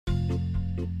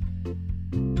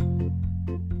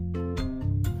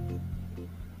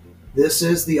This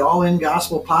is the All In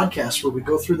Gospel podcast where we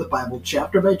go through the Bible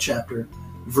chapter by chapter,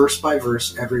 verse by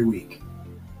verse every week.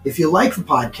 If you like the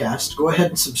podcast, go ahead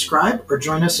and subscribe or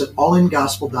join us at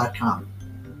allingospel.com.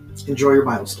 Enjoy your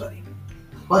Bible study.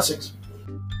 Blessings.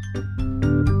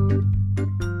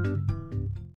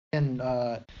 And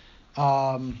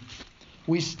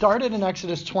we started in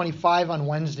Exodus 25 on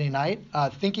Wednesday night,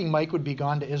 thinking Mike would be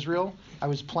gone to Israel. I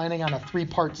was planning on a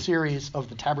 3-part series of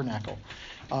the Tabernacle.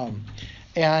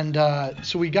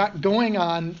 So we got going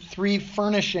on 3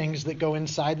 furnishings that go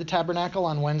inside the tabernacle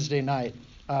on Wednesday night,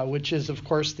 which is, of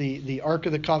course, the Ark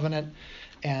of the Covenant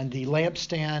and the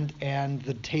lampstand and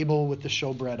the table with the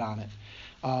showbread on it.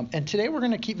 And today we're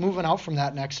going to keep moving out from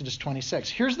that in Exodus 26.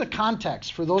 Here's the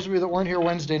context. For those of you that weren't here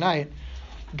Wednesday night,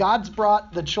 God's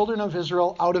brought the children of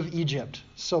Israel out of Egypt.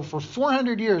 So for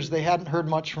 400 years, they hadn't heard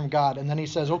much from God. And then he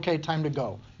says, okay, time to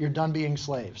go. You're done being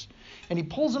slaves. And he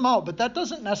pulls them out. But that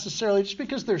doesn't necessarily, just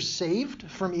because they're saved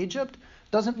from Egypt,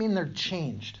 doesn't mean they're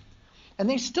changed. And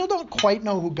they still don't quite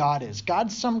know who God is.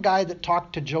 God's some guy that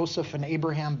talked to Joseph and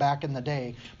Abraham back in the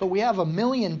day. But we have 1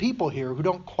 million people here who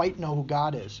don't quite know who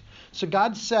God is. So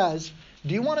God says,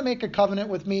 do you want to make a covenant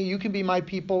with me? You can be my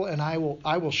people, and I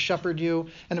will shepherd you.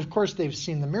 And of course, they've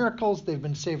seen the miracles. They've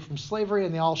been saved from slavery,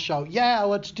 and they all shout, yeah,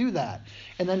 let's do that.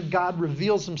 And then God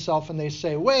reveals himself, and they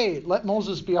say, wait, let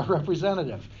Moses be our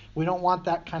representative. We don't want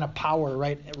that kind of power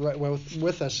right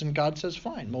with us. And God says,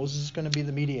 fine, Moses is going to be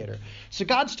the mediator. So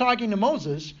God's talking to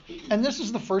Moses, and this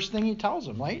is the first thing he tells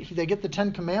them, right? They get the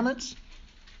 10 Commandments.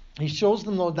 He shows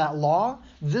them that law.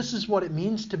 This is what it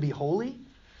means to be holy.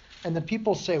 And the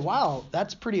people say, wow,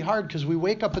 that's pretty hard, because we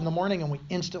wake up in the morning and we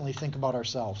instantly think about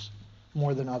ourselves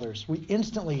more than others. We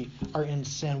instantly are in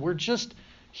sin. We're just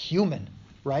human,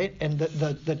 right? And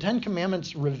the 10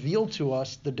 Commandments reveal to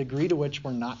us the degree to which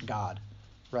we're not God,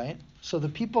 right? So the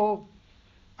people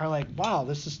are like, wow,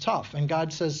 this is tough. And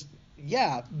God says,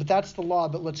 yeah, but that's the law,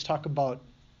 but let's talk about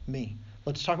me.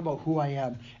 Let's talk about who I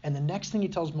am. And the next thing he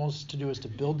tells Moses to do is to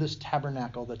build this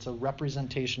tabernacle that's a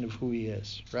representation of who he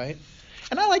is, right?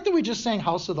 And I like that we just sang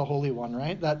House of the Holy One,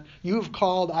 right? That you have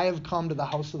called, I have come to the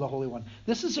house of the Holy One.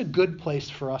 This is a good place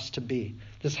for us to be,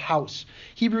 this house.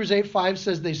 Hebrews 8:5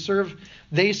 says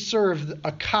they serve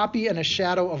a copy and a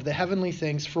shadow of the heavenly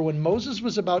things. For when Moses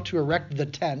was about to erect the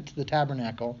tent, the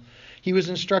tabernacle, he was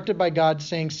instructed by God,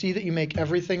 saying, see that you make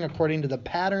everything according to the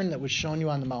pattern that was shown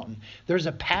you on the mountain. There's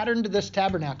a pattern to this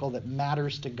tabernacle that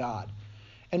matters to God.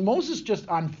 And Moses just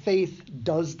on faith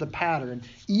does the pattern,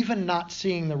 even not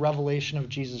seeing the revelation of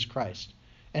Jesus Christ.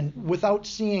 And without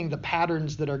seeing the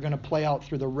patterns that are going to play out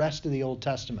through the rest of the Old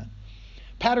Testament.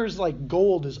 Patterns like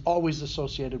gold is always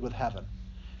associated with heaven.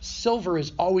 Silver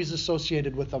is always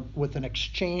associated with an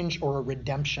exchange or a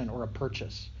redemption or a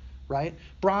purchase, right?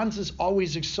 Bronze is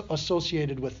always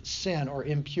associated with sin or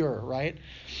impure, right?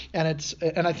 And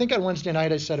I think on Wednesday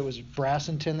night I said it was brass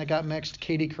and tin that got mixed.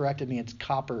 Katie corrected me. It's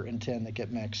copper and tin that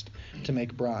get mixed to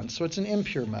make bronze. So it's an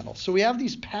impure metal. So we have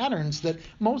these patterns that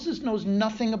Moses knows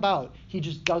nothing about. He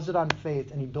just does it on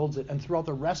faith and he builds it. And throughout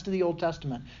the rest of the Old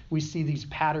Testament, we see these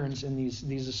patterns and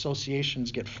these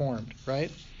associations get formed, right?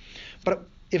 But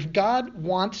if God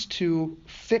wants to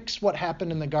fix what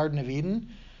happened in the Garden of Eden,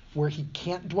 where he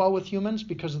can't dwell with humans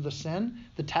because of the sin,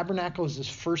 the tabernacle is this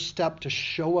first step to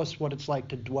show us what it's like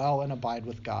to dwell and abide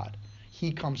with God.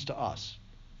 He comes to us,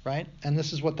 right? And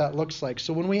this is what that looks like.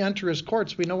 So when we enter his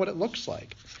courts, we know what it looks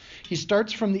like. He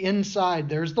starts from the inside.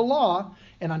 There's the law,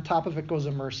 and on top of it goes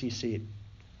a mercy seat.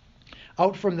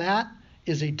 Out from that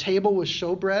is a table with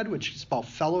showbread, which is about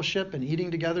fellowship and eating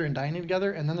together and dining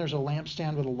together, and then there's a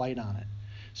lampstand with a light on it.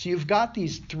 So you've got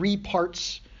these 3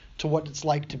 parts to what it's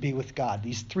like to be with God.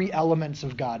 These 3 elements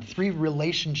of God, 3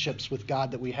 relationships with God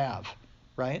that we have,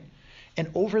 right? And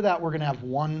over that, we're going to have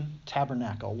one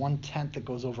tabernacle, one tent that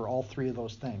goes over all 3 of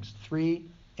those things. 3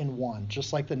 in 1,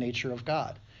 just like the nature of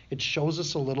God. It shows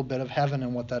us a little bit of heaven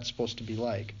and what that's supposed to be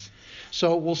like.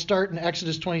 So we'll start in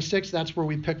Exodus 26. That's where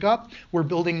we pick up. We're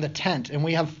building the tent, and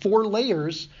we have 4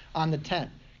 layers on the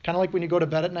tent. Kind of like when you go to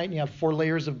bed at night and you have 4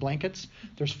 layers of blankets.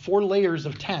 There's 4 layers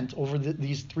of tent over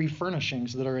these 3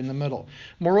 furnishings that are in the middle.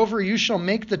 Moreover, you shall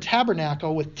make the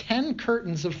tabernacle with 10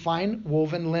 curtains of fine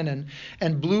woven linen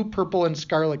and blue, purple, and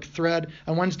scarlet thread.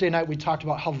 On Wednesday night, we talked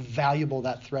about how valuable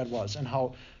that thread was and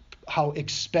how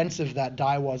expensive that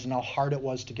dye was and how hard it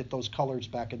was to get those colors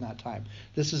back in that time.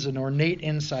 This is an ornate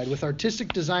inside. With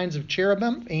artistic designs of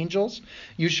cherubim, angels,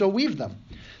 you shall weave them.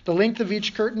 The length of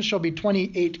each curtain shall be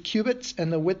 28 cubits,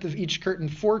 and the width of each curtain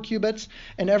 4 cubits,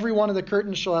 and every one of the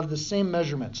curtains shall have the same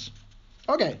measurements.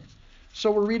 Okay, So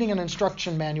we're reading an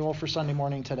instruction manual for Sunday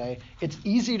morning today. It's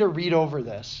easy to read over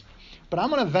this, but I'm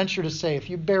going to venture to say, if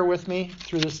you bear with me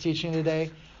through this teaching today,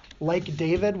 like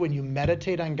David, when you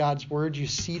meditate on God's word, you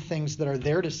see things that are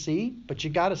there to see, but you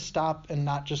got to stop and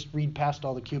not just read past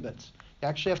all the cubits. You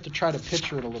actually have to try to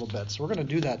picture it a little bit. So we're going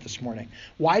to do that this morning.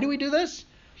 Why do we do this?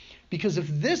 Because if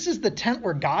this is the tent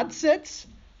where God sits,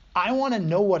 I want to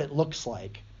know what it looks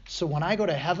like. So when I go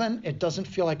to heaven, it doesn't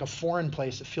feel like a foreign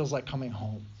place. It feels like coming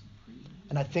home.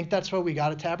 And I think that's why we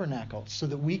got a tabernacle, so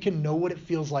that we can know what it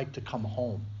feels like to come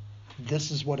home. This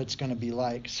is what it's going to be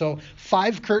like. So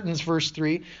 5 curtains, verse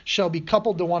 3, shall be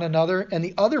coupled to one another, and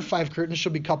the other 5 curtains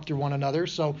shall be coupled to one another.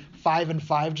 So 5 and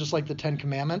 5, just like the 10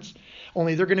 Commandments,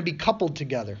 only they're going to be coupled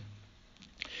together.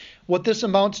 What this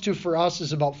amounts to for us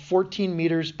is about 14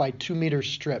 meters by 2 meter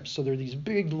strips. So they're these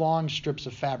big, long strips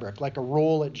of fabric, like a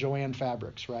roll at Joann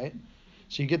Fabrics, right?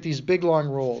 So you get these big, long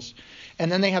rolls.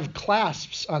 And then they have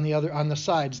clasps on the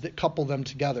sides that couple them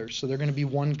together. So they're going to be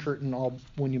one curtain all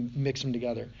when you mix them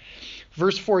together.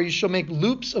 Verse 4, you shall make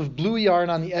loops of blue yarn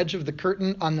on the edge of the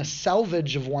curtain on the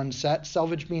selvage of one set.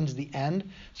 Selvage means the end.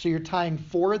 So you're tying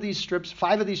 5 of these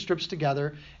strips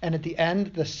together. And at the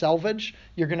end, the selvage,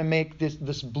 you're going to make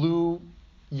this blue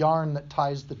yarn that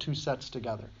ties the 2 sets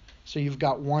together. So you've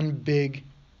got one big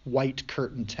white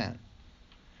curtain tent.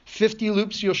 50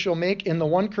 loops you shall make in the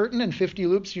one curtain, and 50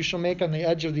 loops you shall make on the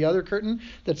edge of the other curtain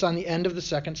that's on the end of the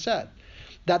second set,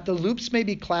 that the loops may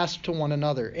be clasped to one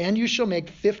another. And you shall make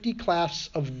 50 clasps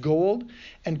of gold,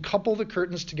 and couple the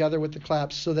curtains together with the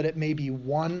clasps, so that it may be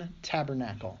one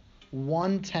tabernacle,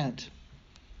 one tent.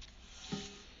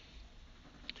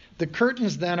 The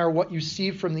curtains then are what you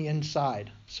see from the inside.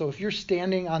 So if you're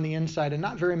standing on the inside, and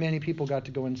not very many people got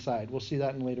to go inside, we'll see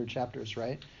that in later chapters,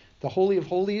 right? The Holy of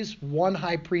Holies, one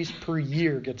high priest per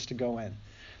year gets to go in.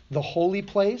 The holy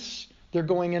place, they're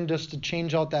going in just to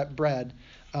change out that bread,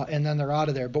 and then they're out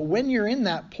of there. But when you're in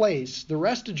that place, the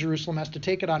rest of Jerusalem has to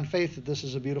take it on faith that this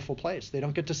is a beautiful place. They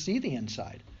don't get to see the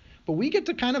inside. But we get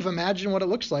to kind of imagine what it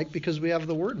looks like because we have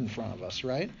the word in front of us,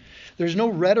 right? There's no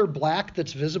red or black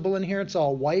that's visible in here. It's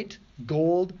all white,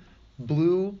 gold,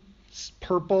 blue,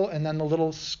 purple, and then the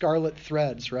little scarlet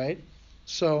threads, right?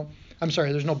 So, I'm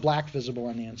sorry, there's no black visible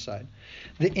on the inside.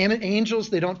 The angels,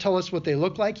 they don't tell us what they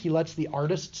look like. He lets the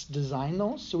artists design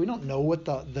those, so we don't know what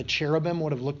the cherubim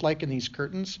would have looked like in these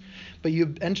curtains. But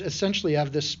you essentially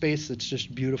have this space that's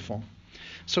just beautiful.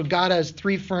 So God has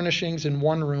 3 furnishings in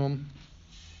one room,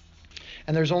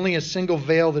 and there's only a single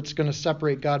veil that's going to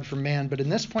separate God from man. But in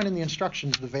this point in the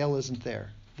instructions, the veil isn't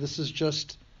there. This is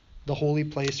just the holy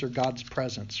place or God's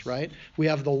presence, right? We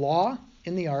have the law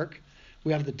in the ark.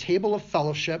 We have the table of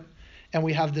fellowship. And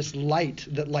we have this light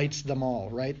that lights them all,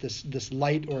 right? This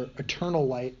light or eternal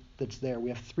light that's there. We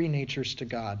have 3 natures to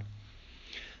God.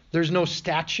 There's no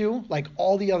statue. Like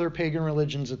all the other pagan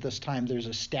religions at this time, there's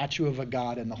a statue of a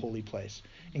god in the holy place.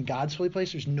 In God's holy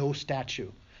place, there's no statue.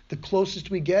 The closest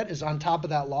we get is on top of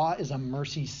that law is a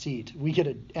mercy seat. We get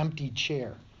an empty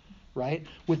chair, right?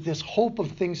 With this hope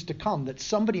of things to come, that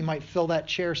somebody might fill that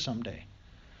chair someday,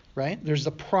 right? There's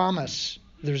a promise.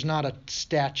 There's not a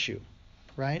statue,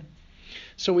 right?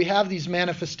 So we have these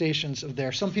manifestations of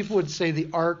there. Some people would say the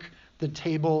ark, the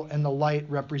table, and the light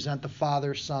represent the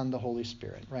Father, Son, the Holy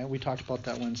Spirit, right? We talked about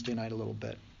that Wednesday night a little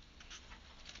bit.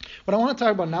 What I want to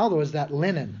talk about now, though, is that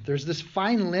linen. There's this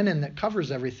fine linen that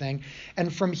covers everything.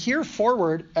 And from here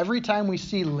forward, every time we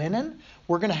see linen,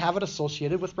 we're going to have it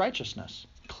associated with righteousness.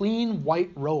 Clean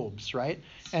white robes, right?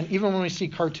 And even when we see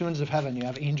cartoons of heaven, you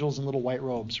have angels in little white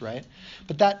robes, right?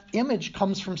 But that image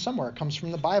comes from somewhere. It comes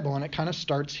from the Bible, and it kind of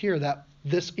starts here, that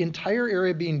this entire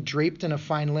area being draped in a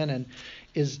fine linen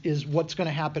is what's going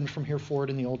to happen from here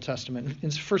forward in the Old Testament. In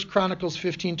 1 Chronicles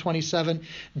 15:27,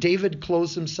 David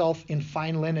clothes himself in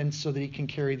fine linen so that he can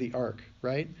carry the ark,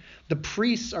 right? The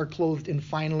priests are clothed in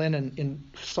fine linen in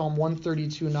Psalm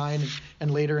 132:9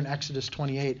 and later in Exodus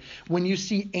 28. When you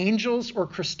see angels or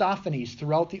Christophanies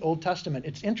throughout the Old Testament,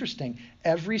 it's interesting.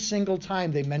 Every single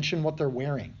time they mention what they're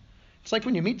wearing. It's like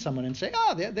when you meet someone and say,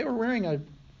 they were wearing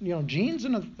jeans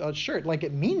and a shirt, like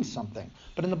it means something.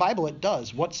 But in the Bible, it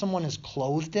does. What someone is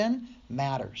clothed in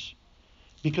matters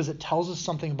because it tells us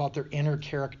something about their inner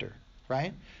character,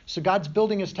 right? So God's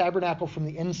building his tabernacle from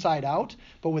the inside out,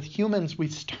 but with humans, we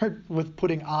start with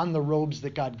putting on the robes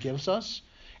that God gives us,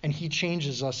 and he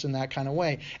changes us in that kind of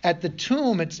way. At the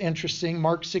tomb, it's interesting,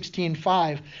 Mark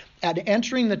 16:5, at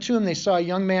entering the tomb, they saw a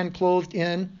young man clothed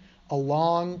in a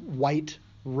long white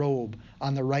robe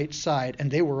on the right side,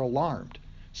 and they were alarmed.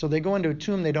 So they go into a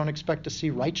tomb, they don't expect to see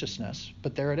righteousness,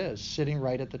 but there it is, sitting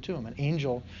right at the tomb, an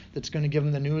angel that's going to give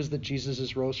them the news that Jesus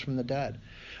is rose from the dead.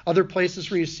 Other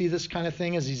places where you see this kind of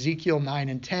thing is Ezekiel 9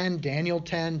 and 10, Daniel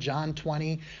 10, John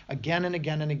 20. Again and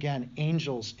again and again,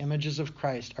 angels, images of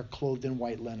Christ, are clothed in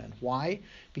white linen. Why?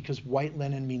 Because white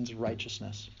linen means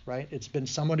righteousness, right? It's been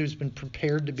someone who's been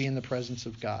prepared to be in the presence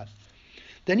of God.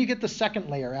 Then you get the second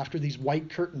layer after these white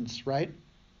curtains, right?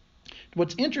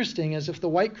 What's interesting is if the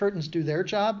white curtains do their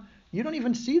job, you don't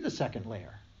even see the second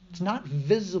layer. It's not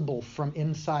visible from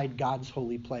inside God's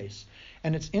holy place.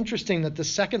 And it's interesting that the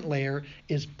second layer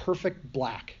is perfect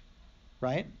black,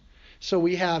 right? So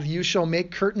we have, you shall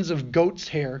make curtains of goat's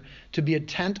hair to be a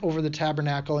tent over the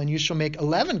tabernacle, and you shall make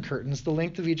 11 curtains. The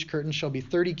length of each curtain shall be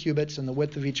 30 cubits, and the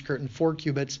width of each curtain 4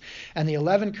 cubits. And the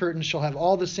 11 curtains shall have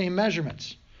all the same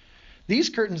measurements. These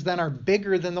curtains then are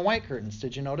bigger than the white curtains.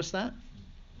 Did you notice that?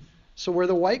 So where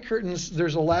the white curtains,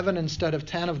 there's 11 instead of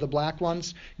 10 of the black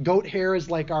ones. Goat hair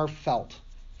is like our felt.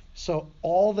 So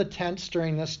all the tents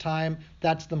during this time,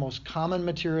 that's the most common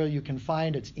material you can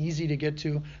find. It's easy to get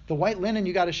to. The white linen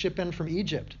you got to ship in from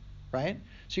Egypt, right?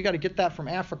 So you got to get that from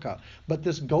Africa. But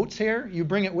this goat's hair, you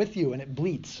bring it with you and it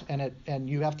bleats and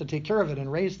you have to take care of it and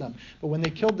raise them. But when they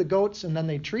killed the goats and then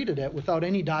they treated it without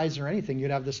any dyes or anything, you'd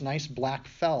have this nice black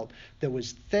felt that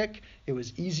was thick. It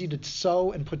was easy to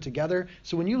sew and put together.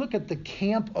 So when you look at the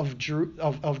camp of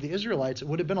the Israelites, it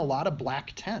would have been a lot of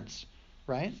black tents,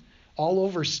 right? All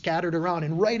over, scattered around.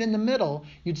 And right in the middle,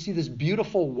 you'd see this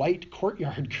beautiful white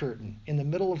courtyard curtain in the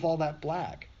middle of all that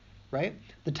black, right?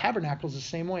 The tabernacle is the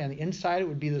same way. On the inside, it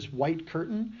would be this white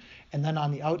curtain. And then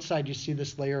on the outside, you see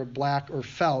this layer of black or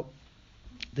felt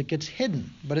that gets hidden.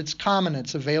 But it's common.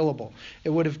 It's available. It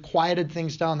would have quieted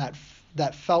things down.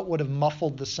 That felt would have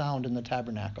muffled the sound in the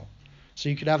tabernacle. So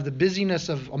you could have the busyness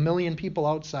of a million people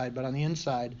outside, but on the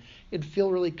inside, it'd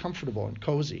feel really comfortable and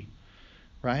cozy,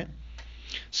 right?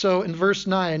 So in verse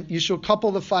 9, you shall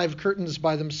couple the 5 curtains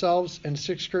by themselves and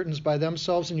 6 curtains by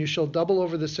themselves, and you shall double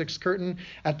over the 6th curtain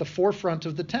at the forefront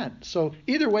of the tent. So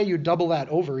either way you double that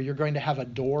over, you're going to have a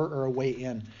door or a way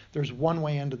in. There's one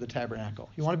way into the tabernacle.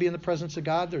 You want to be in the presence of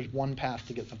God? There's one path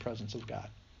to get in the presence of God,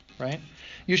 right?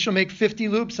 You shall make 50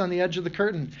 loops on the edge of the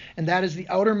curtain, and that is the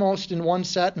outermost in one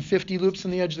set, and 50 loops on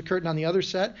the edge of the curtain on the other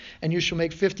set. And you shall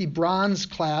make 50 bronze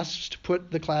clasps to put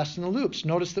the clasps in the loops.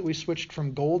 Notice that we switched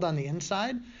from gold on the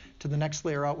inside to the next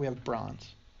layer out, we have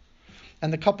bronze.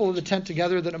 And the couple of the tent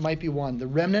together, that it might be one. The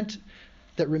remnant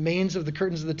that remains of the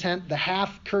curtains of the tent, the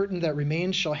half curtain that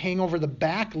remains shall hang over the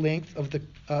back length of the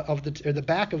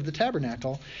back of the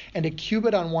tabernacle, and a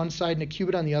cubit on one side and a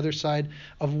cubit on the other side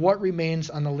of what remains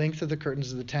on the length of the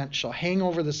curtains of the tent shall hang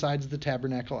over the sides of the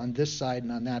tabernacle on this side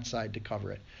and on that side to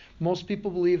cover it. Most people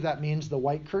believe that means the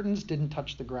white curtains didn't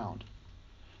touch the ground,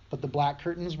 but the black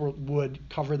curtains would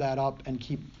cover that up and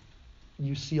keep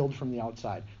you sealed from the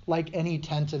outside. Like any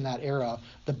tent in that era,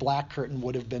 the black curtain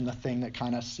would have been the thing that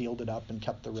kind of sealed it up and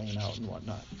kept the rain out and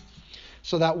whatnot.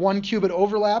 So that 1 cubit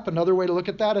overlap, another way to look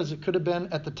at that is it could have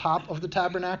been at the top of the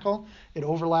tabernacle. It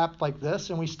overlapped like this,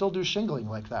 and we still do shingling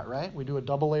like that, right? We do a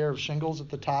double layer of shingles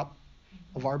at the top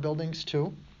of our buildings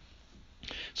too.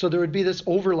 So there would be this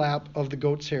overlap of the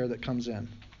goat's hair that comes in.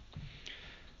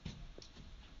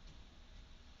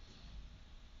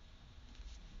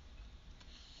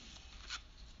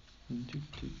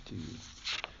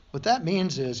 What that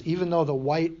means is, even though the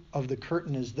white of the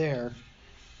curtain is there,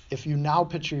 if you now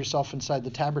picture yourself inside the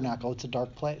tabernacle, it's a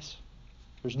dark place.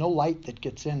 There's no light that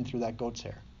gets in through that goat's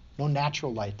hair. No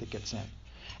natural light that gets in.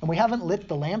 And we haven't lit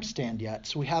the lampstand yet,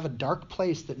 so we have a dark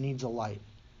place that needs a light,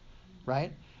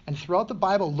 right? And throughout the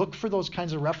Bible, look for those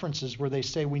kinds of references where they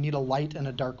say we need a light in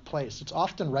a dark place. It's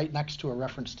often right next to a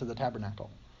reference to the tabernacle,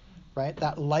 right?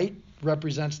 That light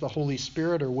represents the Holy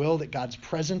Spirit or will, that God's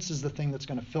presence is the thing that's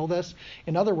going to fill this.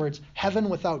 In other words, heaven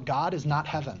without God is not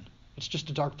heaven. It's just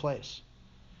a dark place,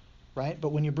 right? But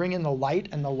when you bring in the light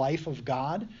and the life of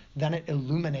God, then it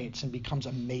illuminates and becomes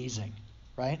amazing,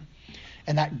 right?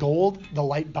 And that gold, the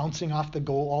light bouncing off the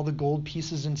gold, all the gold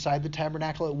pieces inside the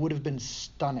tabernacle, it would have been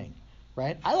stunning,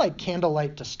 right? I like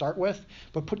candlelight to start with,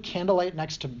 but put candlelight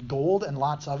next to gold and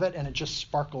lots of it, and it just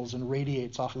sparkles and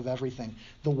radiates off of everything.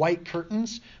 The white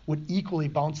curtains would equally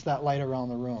bounce that light around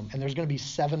the room. And there's going to be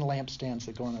 7 lampstands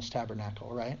that go in this tabernacle,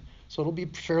 right? So it'll be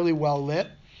fairly well lit.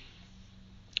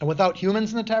 And without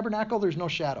humans in the tabernacle, there's no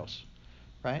shadows,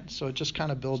 right? So it just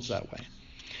kind of builds that way.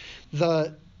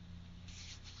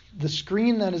 The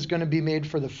screen then is going to be made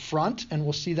for the front, and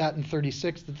we'll see that in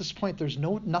 36. At this point, there's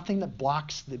nothing that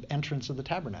blocks the entrance of the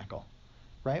tabernacle,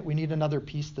 right? We need another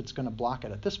piece that's going to block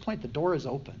it. At this point, the door is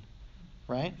open,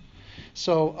 right?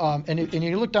 So, and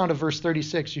you look down to verse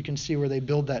 36, you can see where they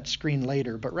build that screen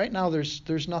later. But right now,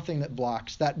 there's nothing that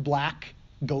blocks. That black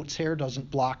goat's hair doesn't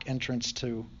block entrance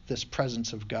to this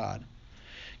presence of God.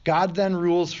 God then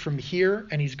rules from here,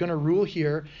 and he's going to rule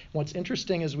here. What's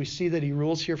interesting is we see that he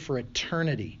rules here for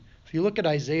eternity. If you look at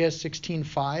Isaiah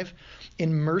 16:5,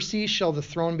 in mercy shall the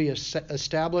throne be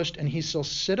established, and he shall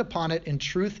sit upon it in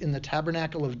truth in the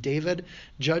tabernacle of David,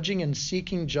 judging and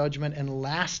seeking judgment and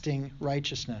lasting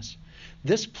righteousness.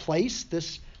 This place,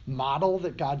 this model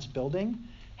that God's building,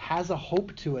 has a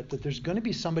hope to it that there's going to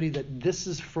be somebody that this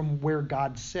is from where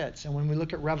God sits. And when we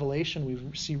look at Revelation,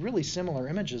 we see really similar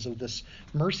images of this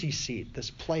mercy seat,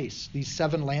 this place. These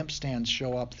 7 lampstands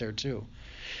show up there too.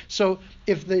 So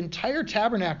if the entire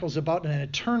tabernacle is about an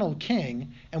eternal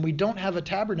king, and we don't have a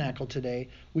tabernacle today,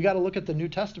 we got to look at the New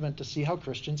Testament to see how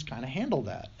Christians kind of handle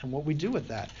that and what we do with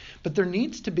that. But there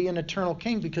needs to be an eternal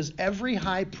king, because every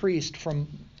high priest from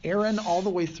Aaron all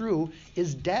the way through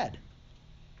is dead.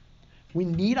 We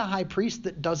need a high priest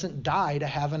that doesn't die to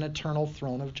have an eternal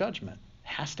throne of judgment. It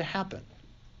has to happen,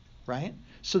 right?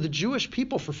 So the Jewish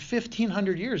people for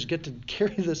 1,500 years get to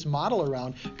carry this model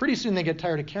around. Pretty soon they get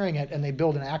tired of carrying it and they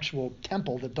build an actual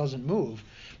temple that doesn't move.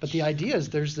 But the idea is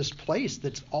there's this place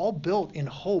that's all built in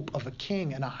hope of a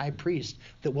king and a high priest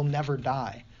that will never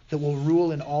die, that will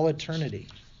rule in all eternity,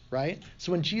 right?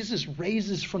 So when Jesus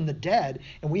raises from the dead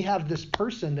and we have this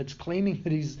person that's claiming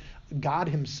that he's God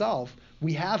himself,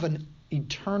 we have an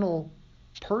eternal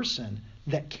person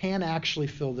that can actually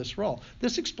fill this role.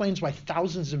 This explains why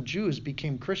thousands of Jews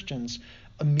became Christians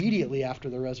immediately after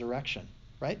the resurrection,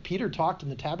 right? Peter talked in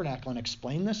the tabernacle and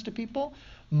explained this to people.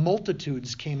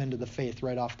 Multitudes came into the faith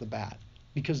right off the bat,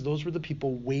 because those were the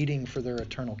people waiting for their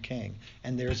eternal king,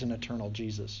 and there's an eternal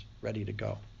Jesus ready to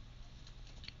go.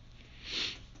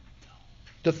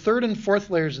 The third and fourth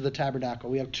layers of the tabernacle,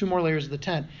 we have 2 more layers of the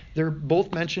tent. They're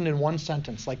both mentioned in one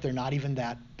sentence, like they're not even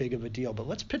that big of a deal. But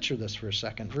let's picture this for a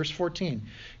second. Verse 14,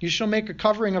 you shall make a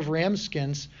covering of ram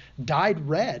skins dyed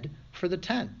red for the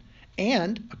tent,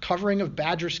 and a covering of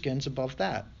badger skins above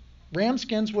that. Ram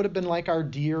skins would have been like our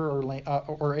deer or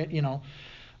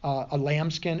a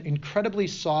lambskin, incredibly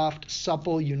soft,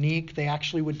 supple, unique. They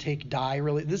actually would take dye.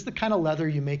 Really, this is the kind of leather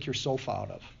you make your sofa out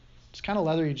of. It's kind of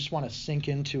leather you just want to sink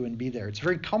into and be there. It's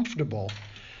very comfortable,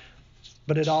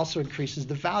 but it also increases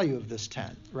the value of this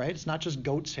tent, right? It's not just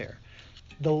goat's hair.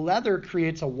 The leather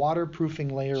creates a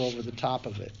waterproofing layer over the top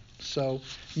of it. So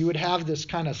you would have this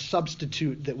kind of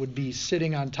substitute that would be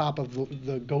sitting on top of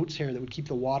the goat's hair that would keep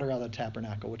the water out of the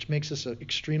tabernacle, which makes this an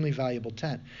extremely valuable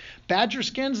tent. Badger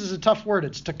skins is a tough word.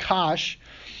 It's takash.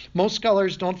 Most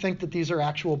scholars don't think that these are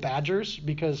actual badgers,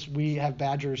 because we have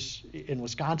badgers in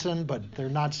Wisconsin, but they're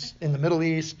not in the Middle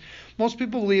East. Most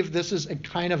people believe this is a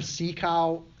kind of sea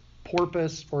cow,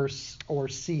 porpoise, or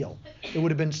seal. It would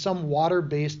have been some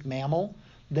water-based mammal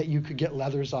that you could get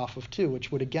leathers off of too, which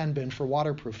would again been for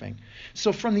waterproofing.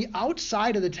 So from the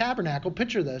outside of the tabernacle,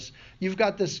 picture this, you've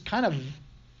got this kind of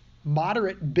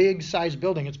moderate big size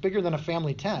building. It's bigger than a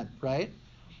family tent, right?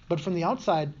 But from the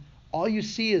outside, all you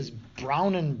see is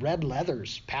brown and red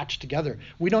leathers patched together.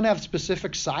 We don't have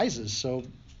specific sizes, so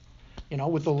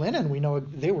with the linen, we know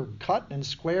they were cut and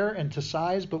square and to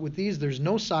size, but with these, there's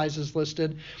no sizes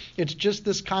listed. It's just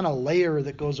this kind of layer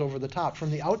that goes over the top. From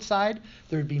the outside,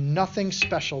 there'd be nothing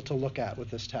special to look at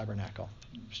with this tabernacle.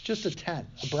 It's just a tent,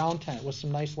 a brown tent with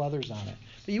some nice leathers on it.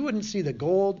 But you wouldn't see the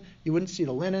gold, you wouldn't see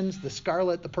the linens, the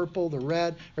scarlet, the purple, the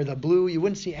red, or the blue. You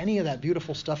wouldn't see any of that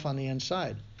beautiful stuff on the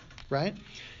inside, right?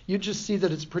 You just see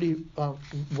that it's pretty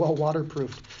well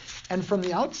waterproofed. And from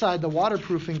the outside, the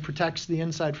waterproofing protects the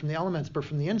inside from the elements. But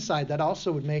from the inside, that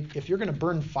also would make, if you're going to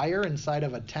burn fire inside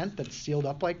of a tent that's sealed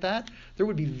up like that, there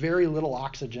would be very little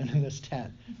oxygen in this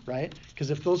tent, right? Because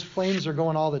if those flames are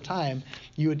going all the time,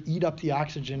 you would eat up the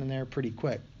oxygen in there pretty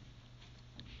quick.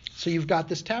 So you've got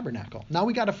this tabernacle. Now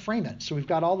we got to frame it. So we've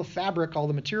got all the fabric, all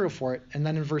the material for it. And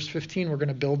then in verse 15, we're going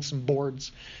to build some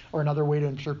boards, or another way to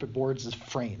interpret boards is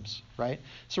frames, right?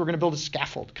 So we're going to build a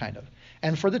scaffold kind of.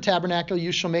 And for the tabernacle,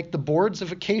 you shall make the boards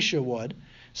of acacia wood,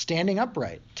 standing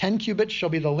upright. 10 cubits shall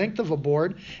be the length of a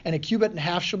board, and a cubit and a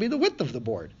half shall be the width of the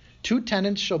board. 2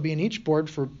 tenons shall be in each board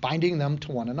for binding them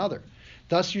to one another.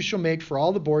 Thus you shall make for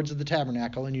all the boards of the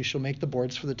tabernacle, and you shall make the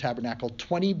boards for the tabernacle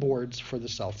 20 boards for the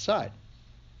south side.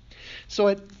 So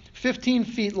at 15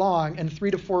 feet long and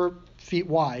 3 to 4 feet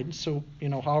wide, so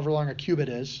however long a cubit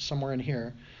is, somewhere in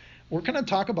here, we're going to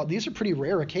talk about, these are pretty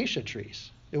rare acacia trees.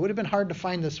 It would have been hard to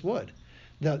find this wood.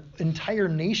 the entire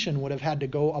nation would have had to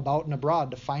go about and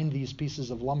abroad to find these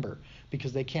pieces of lumber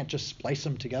because they can't just splice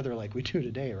them together like we do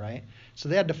today, right? So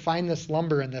they had to find this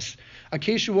lumber, and this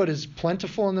acacia wood is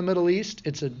plentiful in the Middle East.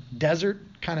 It's a desert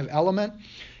kind of element.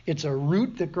 It's a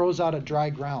root that grows out of dry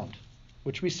ground,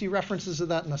 which we see references of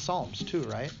that in the Psalms too,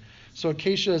 right? So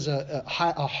acacia is a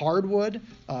hardwood,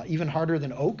 even harder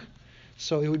than oak.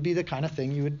 So it would be the kind of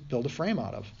thing you would build a frame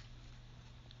out of.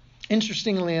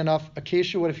 Interestingly enough,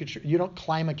 acacia wood, if you don't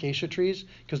climb acacia trees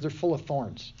because they're full of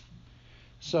thorns.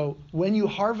 So when you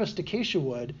harvest acacia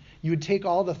wood, you would take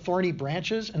all the thorny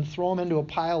branches and throw them into a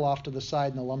pile off to the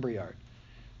side in the lumber yard.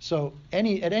 So at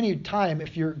any time,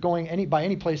 if you're going by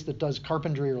any place that does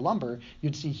carpentry or lumber,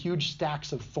 you'd see huge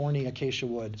stacks of thorny acacia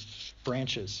wood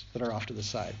branches that are off to the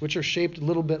side, which are shaped a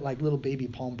little bit like little baby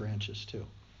palm branches too,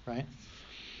 right?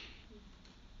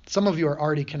 Some of you are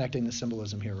already connecting the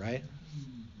symbolism here, right?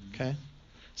 Okay.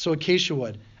 So acacia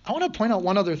wood. I want to point out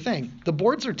one other thing. The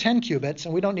boards are 10 cubits,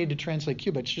 and we don't need to translate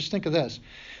cubits. Just think of this.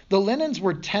 The linens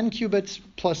were 10 cubits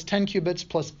plus 10 cubits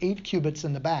plus 8 cubits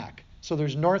in the back. So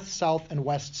there's north, south, and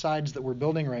west sides that we're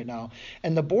building right now.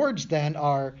 And the boards then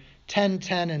are 10,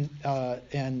 10,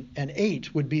 and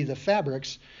 8 would be the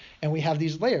fabrics. And we have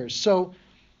these layers. So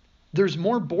there's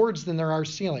more boards than there are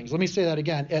ceilings. Let me say that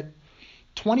again. At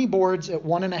 20 boards at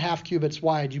 1.5 cubits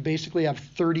wide, you basically have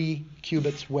 30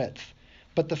 cubits width.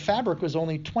 But the fabric was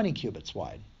only 20 cubits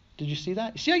wide. Did you see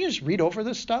that? You see how you just read over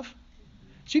this stuff?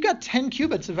 So you got 10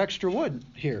 cubits of extra wood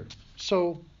here.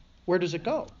 So where does it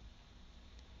go?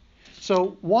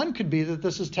 So one could be that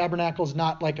this tabernacle is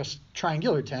not like a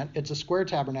triangular tent. It's a square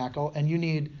tabernacle, and you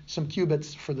need some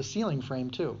cubits for the ceiling frame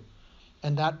too.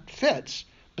 And that fits.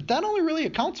 But that only really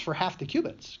accounts for half the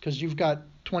cubits because you've got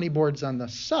 20 boards on the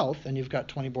south and you've got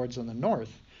 20 boards on the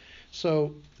north.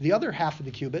 So the other half of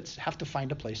the cubits have to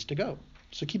find a place to go.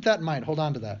 So keep that in mind. Hold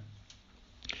on to that.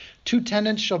 2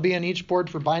 tendons shall be on each board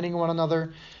for binding one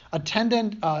another. A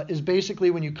tendon is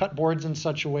basically when you cut boards in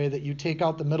such a way that you take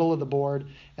out the middle of the board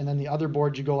and then the other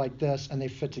board you go like this and they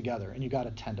fit together and you got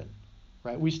a tendon.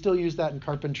 Right? We still use that in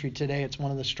carpentry today. It's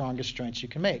one of the strongest joints you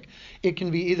can make. It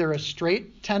can be either a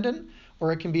straight tendon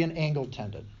or it can be an angled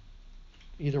tendon.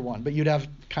 Either one. But you'd have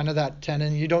kind of that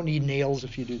tendon. You don't need nails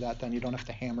if you do that then. You don't have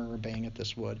to hammer or bang at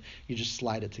this wood. You just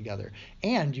slide it together.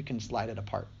 And you can slide it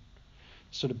apart.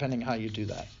 So depending how you do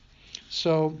that.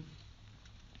 So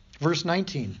verse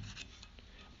 19.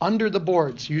 Under the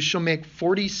boards you shall make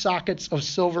 40 sockets of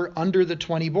silver under the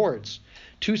 20 boards.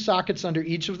 2 sockets under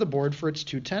each of the board for its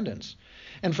 2 tendons.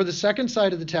 And for the second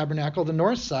side of the tabernacle, the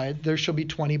north side, there shall be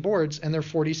 20 boards, and there are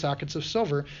 40 sockets of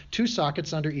silver, 2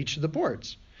 sockets under each of the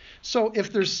boards. So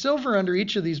if there's silver under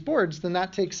each of these boards, then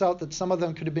that takes out that some of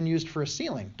them could have been used for a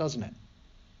ceiling, doesn't it?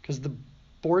 Because the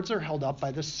boards are held up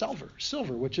by the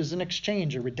silver, which is an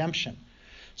exchange, a redemption.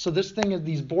 So this thing is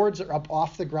these boards are up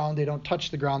off the ground. They don't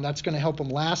touch the ground. That's going to help them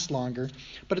last longer.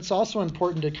 But it's also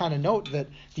important to kind of note that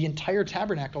the entire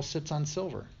tabernacle sits on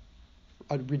silver,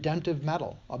 a redemptive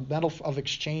metal, a metal of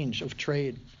exchange, of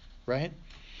trade, right?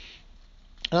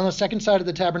 And on the second side of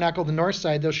the tabernacle, the north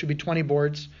side, there should be 20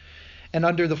 boards. And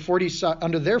under their 40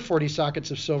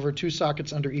 sockets of silver, 2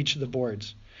 sockets under each of the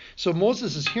boards. So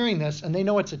Moses is hearing this, and they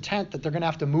know it's a tent that they're going to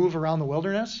have to move around the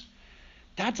wilderness.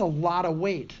 That's a lot of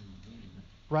weight,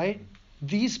 right?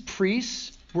 These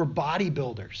priests were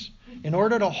bodybuilders. In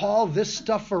order to haul this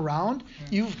stuff around,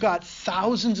 you've got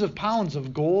thousands of pounds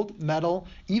of gold, metal,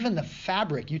 even the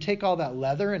fabric. You take all that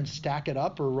leather and stack it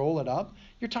up or roll it up,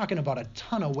 you're talking about a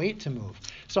ton of weight to move.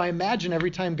 So I imagine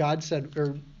every time God said,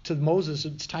 or to Moses,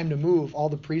 it's time to move, all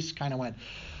the priests kind of went,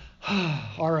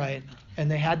 all right. And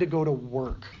they had to go to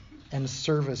work and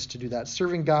service to do that.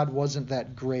 Serving God wasn't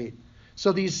that great.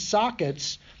 So these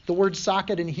sockets, the word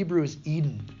socket in Hebrew is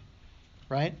Eden,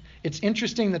 right? It's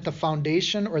interesting that the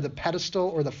foundation or the pedestal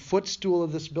or the footstool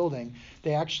of this building,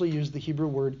 they actually use the Hebrew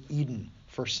word Eden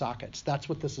for sockets. That's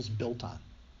what this is built on,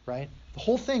 right? The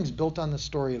whole thing's built on the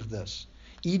story of this.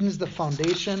 Eden's the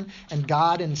foundation, and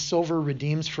God in silver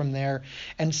redeems from there.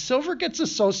 And silver gets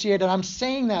associated, I'm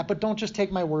saying that, but don't just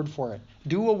take my word for it.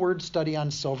 Do a word study on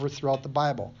silver throughout the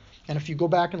Bible. And if you go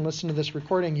back and listen to this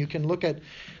recording, you can look at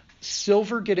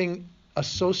silver getting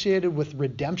associated with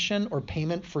redemption or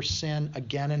payment for sin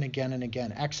again and again and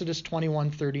again. Exodus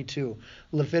 21:32,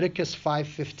 Leviticus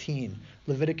 5:15,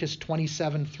 Leviticus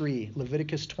 27:3,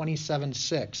 Leviticus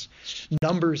 27:6,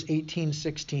 Numbers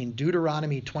 18:16,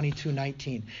 Deuteronomy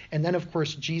 22:19. And then, of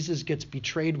course, Jesus gets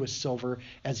betrayed with silver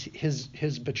as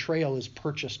his betrayal is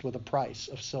purchased with a price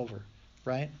of silver,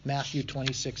 right? Matthew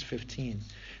 26:15.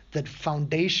 The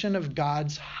foundation of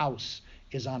God's house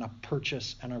is on a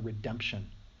purchase and a redemption,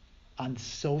 on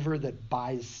silver that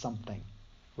buys something.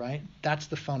 right? That's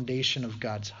the foundation of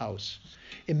God's house.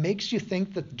 It makes you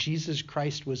think that Jesus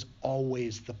Christ was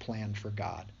always the plan for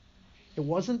God. It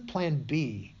wasn't plan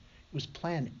B, it was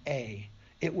plan A.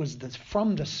 It was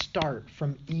from the start,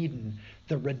 from Eden,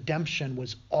 the redemption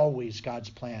was always God's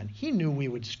plan. He knew we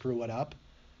would screw it up,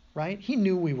 right? He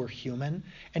knew we were human,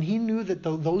 and he knew that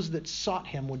those that sought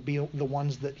him would be the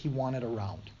ones that he wanted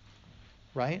around,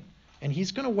 right? And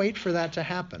he's going to wait for that to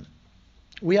happen.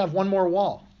 We have one more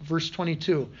wall, verse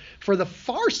 22. For the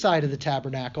far side of the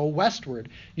tabernacle, westward,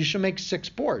 you shall make 6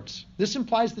 boards. This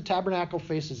implies the tabernacle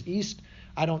faces east.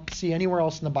 I don't see anywhere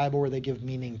else in the Bible where they give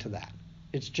meaning to that.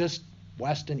 It's just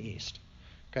west and east.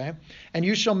 Okay? And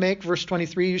you shall make, verse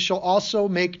 23, you shall also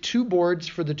make 2 boards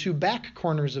for the 2 back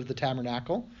corners of the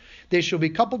tabernacle. They shall be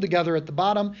coupled together at the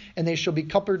bottom, and they shall be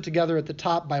coupled together at the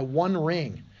top by 1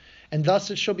 ring. And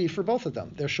thus it shall be for both of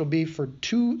them. There shall be for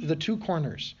the 2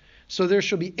 corners. So there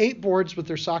shall be 8 boards with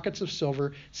their sockets of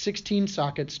silver, 16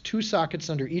 sockets, 2 sockets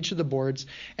under each of the boards.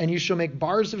 And you shall make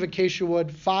bars of acacia wood,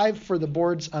 5 for the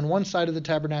boards on one side of the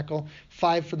tabernacle,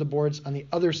 5 for the boards on the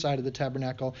other side of the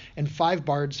tabernacle, and 5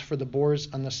 bars for the boards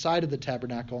on the side of the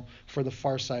tabernacle for the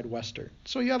far side westward.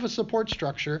 So you have a support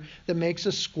structure that makes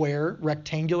a square,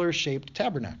 rectangular shaped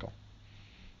tabernacle.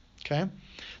 Okay?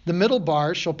 The middle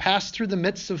bar shall pass through the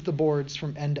midst of the boards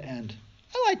from end to end.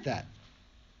 I like that.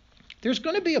 There's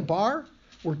going to be a bar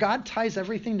where God ties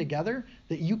everything together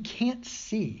that you can't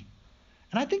see.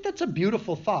 And I think that's a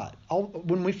beautiful thought.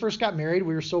 When we first got married,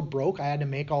 we were so broke, I had to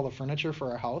make all the furniture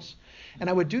for our house. And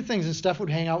I would do things, and Steph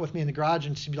would hang out with me in the garage,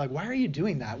 and she'd be like, why are you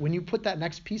doing that? When you put that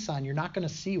next piece on, you're not going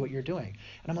to see what you're doing.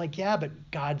 And I'm like, yeah, but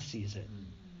God sees it.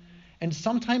 And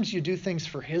sometimes you do things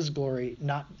for his glory,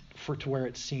 not to where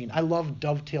it's seen. I love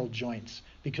dovetail joints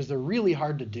because they're really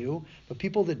hard to do, but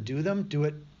people that do them do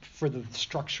it for the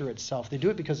structure itself. They do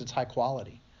it because it's high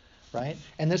quality, right?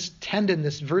 And this tendon,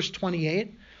 this verse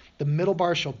 28, the middle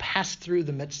bar shall pass through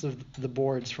the midst of the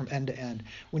boards from end to end.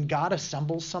 When God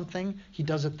assembles something, he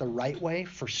does it the right way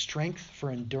for strength,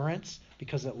 for endurance,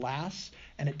 because it lasts,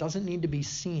 and it doesn't need to be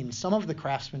seen. Some of the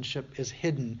craftsmanship is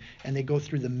hidden, and they go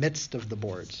through the midst of the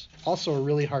boards. Also a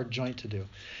really hard joint to do.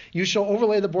 You shall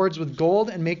overlay the boards with gold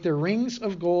and make their rings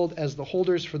of gold as the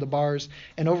holders for the bars,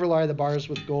 and overlay the bars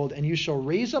with gold. And you shall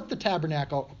raise up the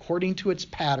tabernacle according to its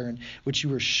pattern, which you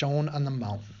were shown on the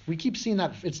mountain. We keep seeing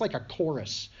that. It's like a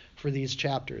chorus for these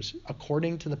chapters,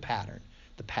 according to the pattern.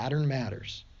 The pattern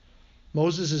matters.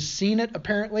 Moses has seen it,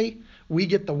 apparently. We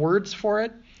get the words for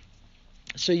it.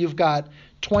 So you've got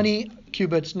 20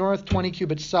 cubits north, 20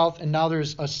 cubits south, and now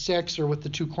there's a 6, or with the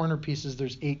 2 corner pieces,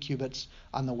 there's 8 cubits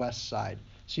on the west side.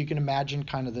 So you can imagine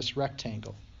kind of this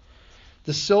rectangle.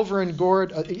 The silver and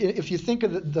gold, if you think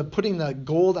of the putting the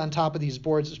gold on top of these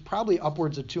boards, it's probably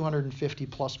upwards of 250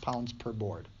 plus pounds per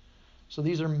board. So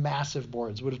these are massive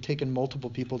boards. Would have taken multiple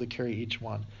people to carry each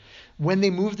one. When they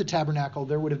moved the tabernacle,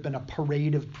 there would have been a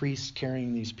parade of priests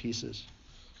carrying these pieces,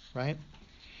 right?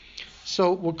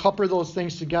 So we'll couple those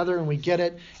things together and we get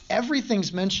it.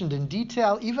 Everything's mentioned in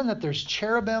detail, even that there's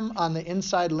cherubim on the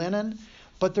inside linen.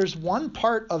 But there's one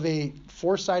part of a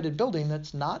 4-sided building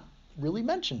that's not really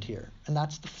mentioned here, and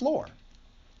that's the floor.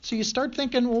 So you start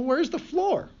thinking, well, where's the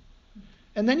floor?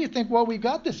 And then you think, well, we've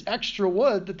got this extra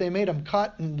wood that they made them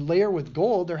cut and layer with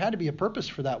gold. There had to be a purpose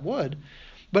for that wood.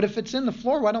 But if it's in the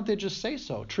floor, why don't they just say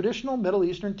so? Traditional Middle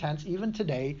Eastern tents, even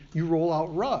today, you roll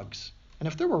out rugs. And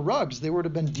if there were rugs, they would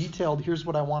have been detailed, here's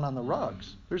what I want on the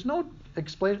rugs. There's no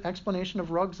explanation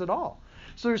of rugs at all.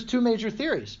 So there's 2 major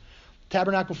theories.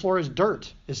 Tabernacle floor is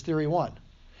dirt, is theory 1.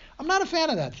 I'm not a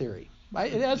fan of that theory. I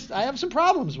have some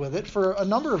problems with it for a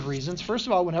number of reasons. First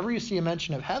of all, whenever you see a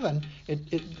mention of heaven,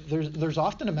 there's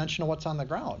often a mention of what's on the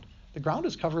ground. The ground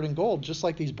is covered in gold, just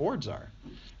like these boards are,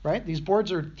 right? These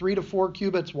boards are 3 to 4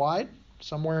 cubits wide,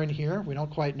 somewhere in here. We don't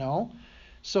quite know.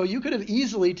 So you could have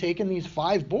easily taken these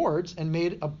 5 boards and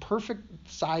made a perfect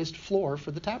sized floor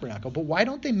for the tabernacle. But why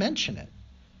don't they mention it?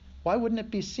 Why wouldn't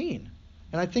it be seen?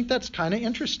 And I think that's kind of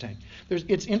interesting.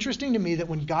 It's interesting to me that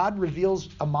when God reveals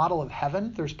a model of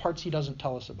heaven, there's parts he doesn't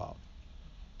tell us about.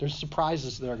 There's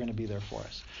surprises that are going to be there for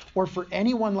us. Or for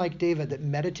anyone like David that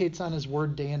meditates on his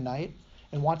word day and night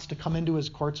and wants to come into his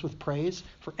courts with praise,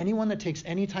 for anyone that takes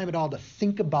any time at all to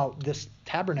think about this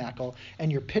tabernacle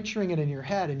and you're picturing it in your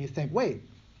head and you think, wait,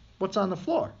 what's on the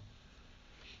floor?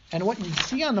 And what you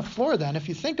see on the floor then, if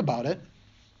you think about it,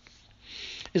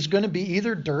 is going to be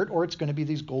either dirt or it's going to be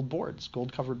these gold boards,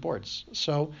 gold-covered boards.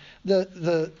 So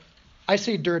I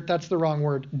say dirt, that's the wrong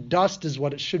word. Dust is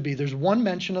what it should be. There's one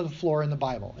mention of the floor in the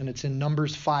Bible, and it's in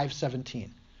Numbers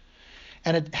 5:17.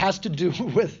 And it has to do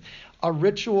with a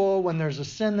ritual when there's a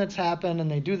sin that's happened, and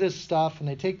they do this stuff, and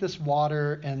they take this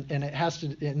water, and it has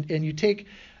to, and you take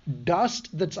dust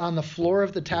that's on the floor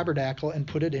of the tabernacle and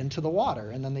put it into the water,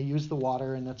 and then they use the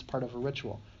water, and that's part of a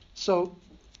ritual. So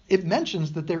it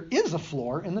mentions that there is a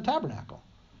floor in the tabernacle.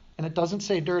 And it doesn't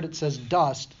say dirt, it says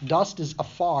dust. Dust is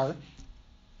afar.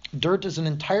 Dirt is an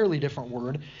entirely different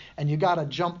word, and you got to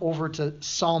jump over to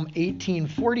Psalm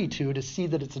 18:42 to see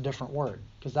that it's a different word,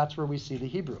 because that's where we see the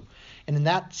Hebrew. And in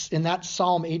that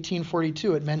Psalm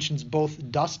 18:42, it mentions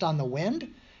both dust on the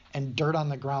wind and dirt on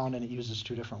the ground, and it uses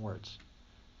two different words,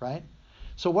 right?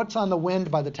 So what's on the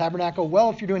wind by the tabernacle? Well,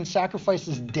 if you're doing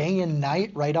sacrifices day and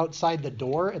night right outside the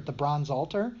door at the bronze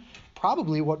altar,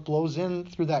 probably what blows in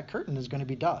through that curtain is going to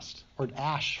be dust or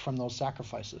ash from those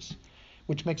sacrifices,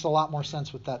 which makes a lot more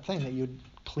sense with that thing, that you'd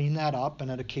clean that up, and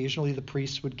that occasionally the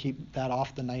priests would keep that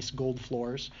off the nice gold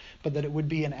floors, but that it would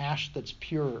be an ash that's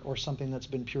pure or something that's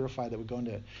been purified that would go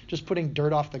into it. Just putting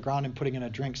dirt off the ground and putting in a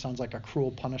drink sounds like a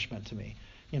cruel punishment to me.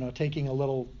 Taking a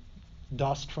little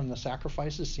dust from the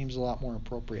sacrifices seems a lot more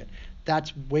appropriate.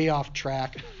 That's way off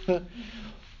track.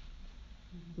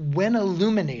 When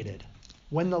illuminated,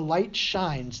 when the light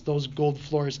shines, those gold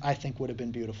floors, I think, would have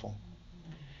been beautiful.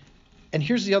 And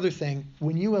here's the other thing.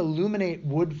 When you illuminate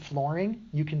wood flooring,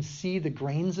 you can see the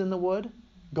grains in the wood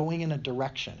going in a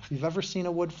direction. If you've ever seen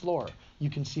a wood floor, you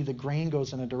can see the grain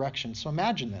goes in a direction. So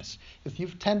imagine this. If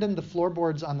you've tendoned the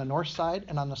floorboards on the north side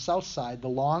and on the south side the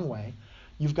long way,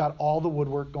 you've got all the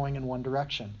woodwork going in one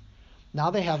direction.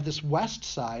 Now they have this west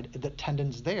side that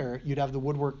tendons there. You'd have the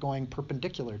woodwork going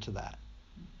perpendicular to that.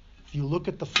 If you look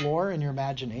at the floor in your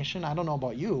imagination, I don't know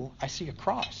about you, I see a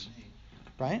cross,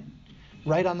 right?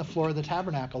 Right on the floor of the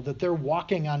tabernacle that they're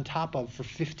walking on top of for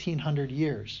 1,500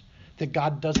 years, that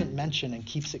God doesn't mention and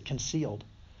keeps it concealed,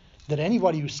 that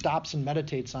anybody who stops and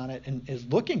meditates on it and is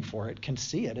looking for it can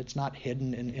see it. It's not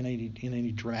hidden in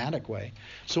any dramatic way.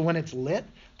 So when it's lit,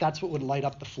 that's what would light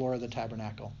up the floor of the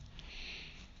tabernacle.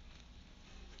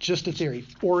 Just a theory.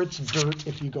 Or it's dirt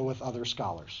if you go with other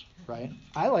scholars, right?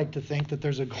 I like to think that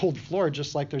there's a gold floor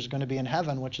just like there's going to be in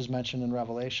heaven, which is mentioned in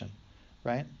Revelation,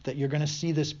 right? That you're going to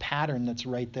see this pattern that's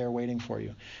right there waiting for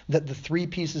you. That the 3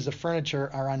 pieces of furniture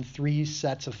are on 3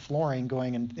 sets of flooring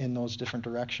going in those different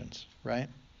directions, right?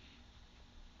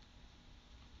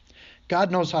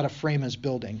 God knows how to frame his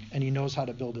building, and he knows how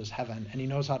to build his heaven, and he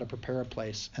knows how to prepare a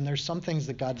place. And there's some things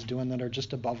that God's doing that are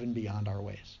just above and beyond our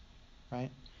ways,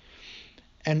 right?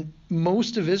 And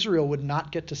most of Israel would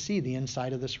not get to see the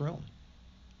inside of this room,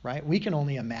 right? We can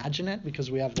only imagine it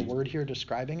because we have the word here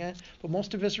describing it, but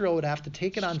most of Israel would have to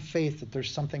take it on faith that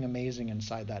there's something amazing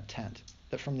inside that tent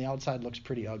that from the outside looks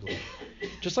pretty ugly.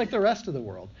 Just like the rest of the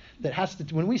world. That has to,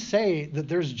 when we say that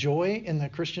there's joy in the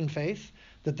Christian faith,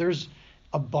 that there's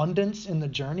abundance in the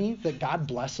journey, that God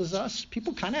blesses us,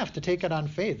 people kind of have to take it on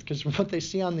faith, because what they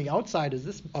see on the outside is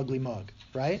this ugly mug,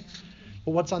 right?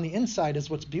 But what's on the inside is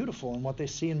what's beautiful and what they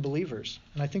see in believers.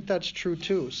 And I think that's true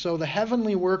too. So the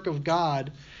heavenly work of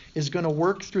God is going to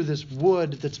work through this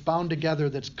wood that's bound together,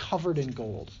 that's covered in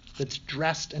gold, that's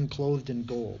dressed and clothed in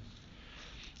gold.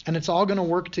 And it's all going to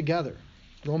work together.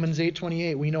 Romans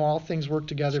 8:28, we know all things work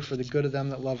together for the good of them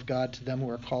that love God, to them who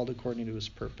are called according to his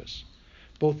purpose.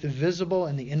 Both the visible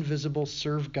and the invisible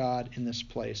serve God in this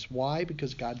place. Why?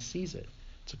 Because God sees it.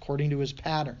 It's according to his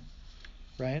pattern,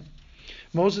 right?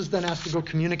 Moses then has to go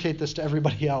communicate this to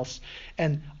everybody else,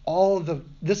 and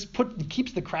this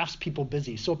keeps the craftspeople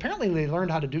busy. So apparently they learned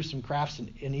how to do some crafts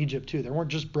in Egypt too. There weren't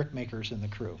just brickmakers in the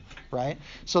crew, right?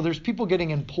 So there's people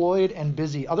getting employed and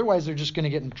busy. Otherwise they're just going to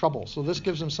get in trouble. So this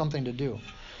gives them something to do.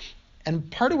 And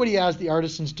part of what he has the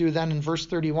artisans do then in verse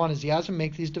 31 is he has them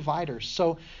make these dividers.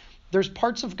 So there's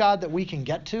parts of God that we can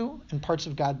get to and parts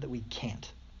of God that we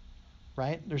can't,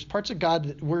 right? There's parts of God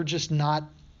that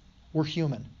we're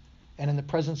human. And in the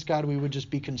presence of God, we would just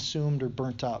be consumed or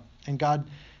burnt up. And God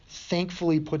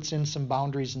thankfully puts in some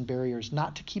boundaries and barriers,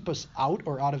 not to keep us out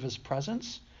or out of his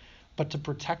presence, but to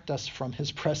protect us from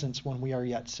his presence when we are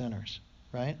yet sinners,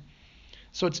 right?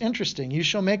 So it's interesting. You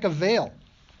shall make a veil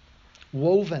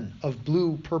woven of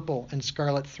blue, purple, and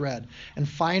scarlet thread, and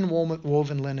fine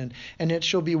woven linen, and it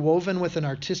shall be woven with an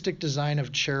artistic design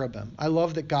of cherubim. I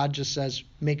love that God just says,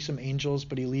 make some angels,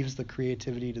 but he leaves the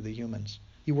creativity to the humans.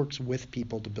 He works with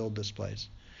people to build this place.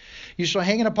 You shall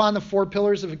hang it upon the 4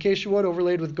 pillars of acacia wood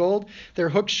overlaid with gold. Their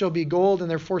hooks shall be gold, and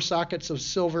their 4 sockets of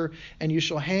silver. And you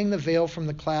shall hang the veil from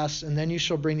the clasps, and then you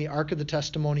shall bring the ark of the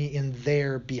testimony in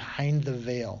there behind the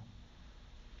veil.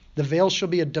 The veil shall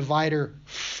be a divider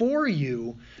for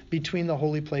you between the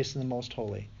holy place and the most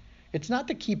holy. It's not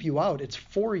to keep you out, it's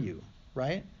for you,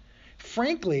 right?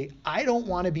 Frankly, I don't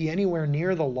want to be anywhere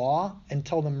near the law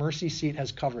until the mercy seat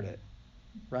has covered it,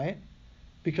 right?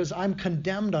 Because I'm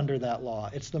condemned under that law.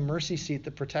 It's the mercy seat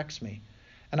that protects me.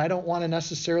 And I don't want to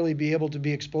necessarily be able to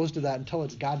be exposed to that until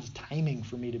it's God's timing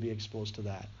for me to be exposed to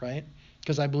that, right?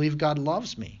 Because I believe God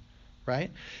loves me,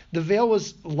 right? The veil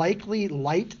was likely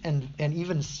light and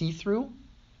even see-through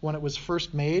when it was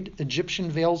first made. Egyptian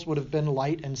veils would have been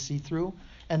light and see-through,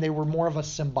 and they were more of a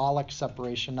symbolic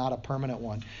separation, not a permanent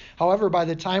one. However, by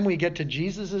the time we get to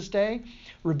Jesus' day,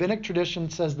 rabbinic tradition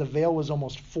says the veil was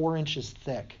almost 4 inches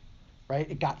thick. Right?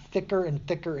 It got thicker and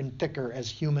thicker and thicker as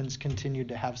humans continued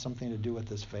to have something to do with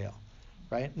this veil,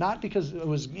 right? Not because it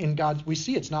was in God's, we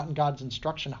see it's not in God's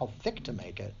instruction how thick to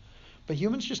make it, but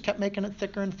humans just kept making it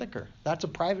thicker and thicker. That's a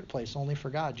private place only for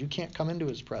God. You can't come into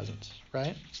his presence,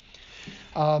 right?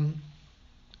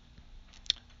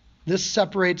 This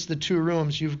separates the two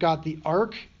rooms. You've got the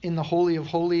ark in the Holy of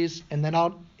Holies, and then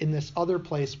out in this other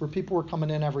place where people were coming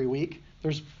in every week.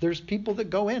 There's people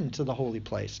that go into the holy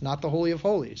place, not the Holy of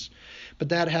Holies. But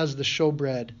that has the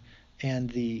showbread and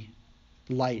the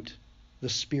light, the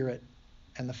Spirit,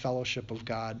 and the fellowship of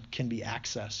God can be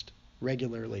accessed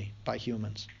regularly by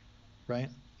humans, right?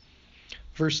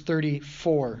 Verse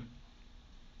 34.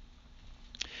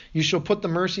 You shall put the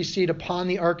mercy seat upon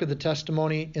the ark of the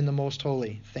testimony in the most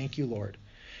holy. Thank you, Lord.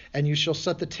 And you shall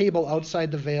set the table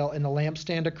outside the veil and the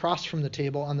lampstand across from the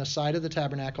table on the side of the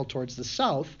tabernacle towards the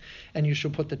south, and you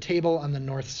shall put the table on the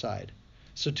north side.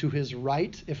 So to his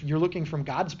right, if you're looking from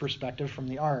God's perspective from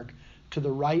the ark, to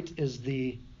the right is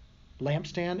the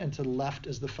lampstand and to the left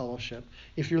is the fellowship.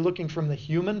 If you're looking from the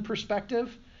human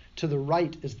perspective, to the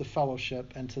right is the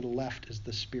fellowship and to the left is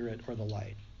the Spirit or the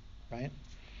light, right?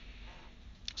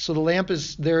 So the lamp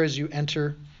is there as you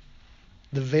enter.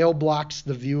 The veil blocks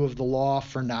the view of the law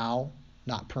for now,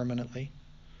 not permanently.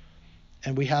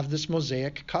 And we have this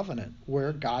Mosaic covenant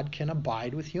where God can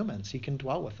abide with humans. He can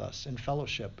dwell with us in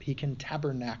fellowship. He can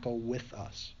tabernacle with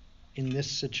us in this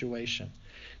situation.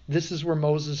 This is where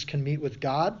Moses can meet with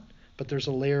God, but there's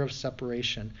a layer of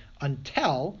separation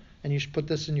until, and you should put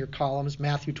this in your columns,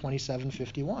 Matthew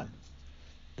 27:51.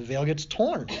 The veil gets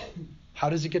torn. How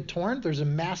does it get torn? There's a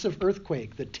massive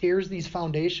earthquake that tears these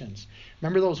foundations.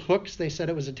 Remember those hooks? They said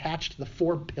it was attached to the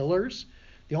 4 pillars.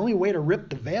 The only way to rip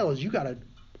the veil is you got to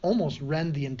almost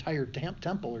rend the entire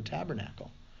temple or tabernacle.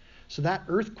 So that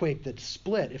earthquake that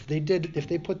split, if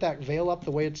they put that veil up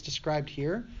the way it's described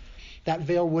here, that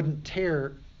veil wouldn't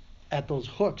tear at those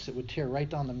hooks. It would tear right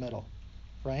down the middle,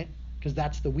 right? Because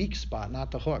that's the weak spot, not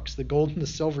the hooks. The gold and the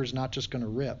silver is not just going to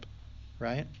rip,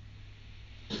 right?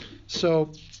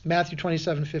 So Matthew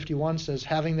 27:51 says,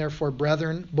 having therefore,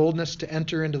 brethren, boldness to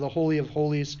enter into the Holy of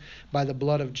Holies by the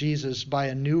blood of Jesus, by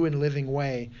a new and living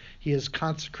way, he has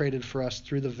consecrated for us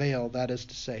through the veil, that is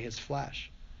to say, his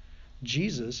flesh.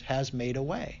 Jesus has made a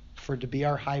way for to be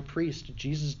our high priest.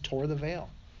 Jesus tore the veil,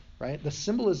 right? The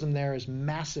symbolism there is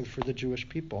massive for the Jewish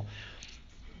people.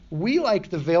 We like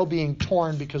the veil being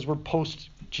torn because we're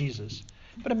post-Jesus.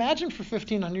 But imagine for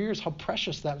 1,500 years how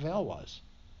precious that veil was.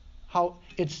 How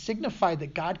it signified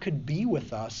that God could be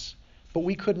with us, but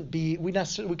we couldn't be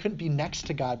next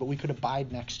to God, but we could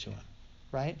abide next to him,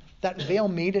 right? That veil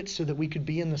made it so that we could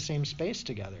be in the same space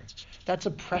together. That's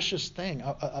a precious thing,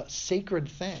 a sacred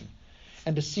thing.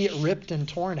 And to see it ripped and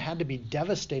torn had to be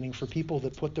devastating for people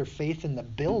that put their faith in the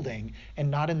building and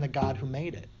not in the God who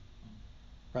made it,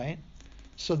 right?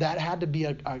 So that had to be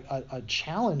a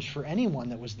challenge for anyone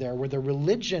that was there, where their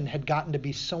religion had gotten to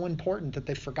be so important that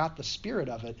they forgot the spirit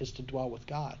of it is to dwell with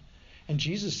God. And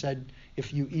Jesus said,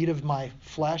 if you eat of my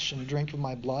flesh and drink of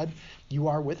my blood, you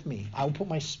are with me. I will put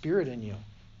my spirit in you,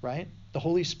 right? The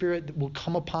Holy Spirit will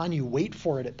come upon you. Wait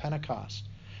for it at Pentecost.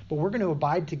 But we're going to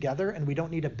abide together, and we don't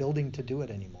need a building to do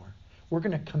it anymore. We're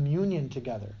going to communion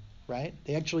together, right?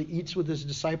 He actually eats with his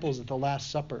disciples at the Last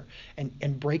Supper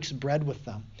and breaks bread with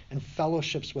them and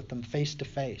fellowships with them face to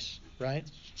face, right?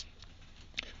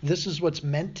 This is what's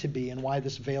meant to be and why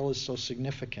this veil is so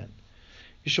significant.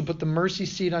 You shall put the mercy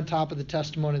seat on top of the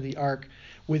testimony of the ark.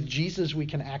 With Jesus, we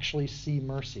can actually see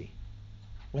mercy.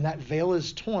 When that veil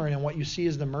is torn and what you see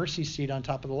is the mercy seat on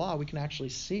top of the law, we can actually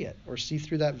see it or see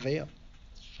through that veil,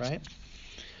 right?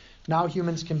 Now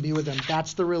humans can be with him.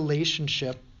 That's the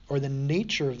relationship or the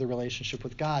nature of the relationship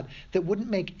with God that wouldn't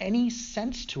make any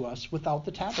sense to us without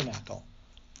the tabernacle,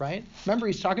 right? Remember,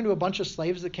 he's talking to a bunch of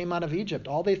slaves that came out of Egypt.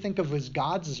 All they think of as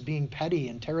gods as being petty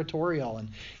and territorial, and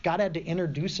God had to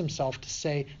introduce himself to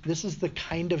say, this is the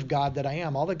kind of God that I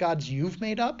am. All the gods you've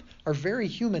made up are very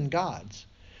human gods.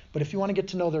 But if you want to get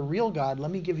to know the real God,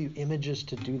 let me give you images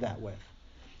to do that with.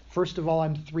 First of all,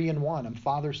 I'm 3 in 1. I'm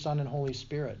Father, Son, and Holy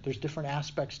Spirit. There's different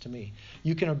aspects to me.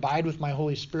 You can abide with my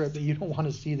Holy Spirit, but you don't want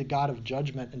to see the God of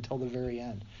judgment until the very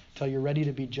end, until you're ready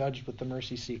to be judged with the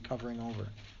mercy seat covering over,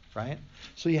 right?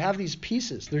 So you have these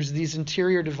pieces. There's these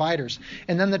interior dividers.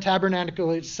 And then the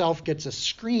tabernacle itself gets a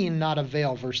screen, not a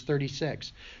veil, verse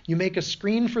 36. You make a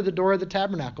screen for the door of the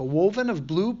tabernacle, woven of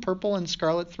blue, purple, and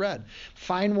scarlet thread,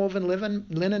 fine woven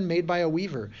linen made by a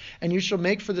weaver. And you shall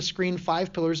make for the screen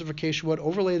 5 pillars of acacia wood,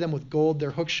 overlay them with gold.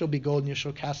 Their hooks shall be gold, and you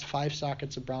shall cast 5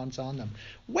 sockets of bronze on them.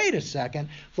 Wait a second.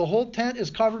 The whole tent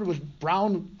is covered with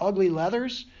brown, ugly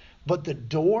leathers, but the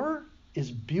door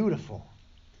is beautiful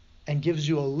and gives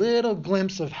you a little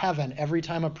glimpse of heaven. Every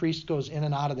time a priest goes in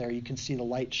and out of there, you can see the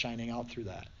light shining out through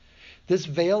that. This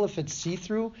veil, if it's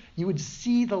see-through, you would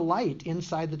see the light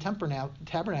inside the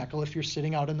tabernacle if you're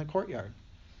sitting out in the courtyard,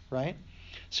 right?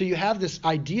 So you have this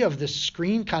idea of this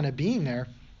screen kind of being there.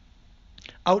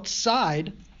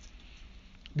 Outside,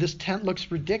 this tent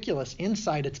looks ridiculous.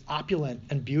 Inside, it's opulent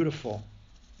and beautiful.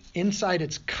 Inside,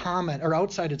 it's common, or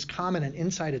outside, it's common, and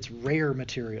inside, it's rare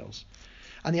materials.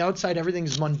 On the outside,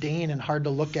 everything's mundane and hard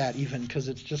to look at even because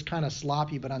it's just kind of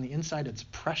sloppy, but on the inside, it's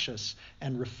precious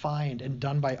and refined and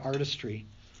done by artistry.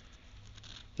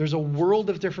 There's a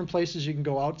world of different places you can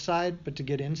go outside, but to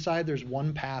get inside, there's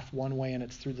one path, one way, and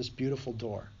it's through this beautiful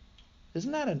door.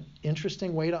 Isn't that an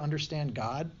interesting way to understand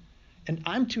God? And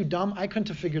I'm too dumb. I couldn't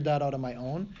have figured that out on my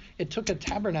own. It took a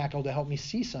tabernacle to help me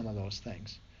see some of those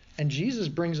things. And Jesus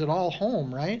brings it all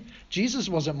home, right? Jesus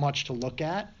wasn't much to look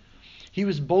at. He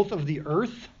was both of the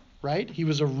earth, right? He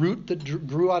was a root that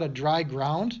grew out of dry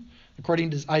ground.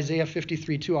 According to Isaiah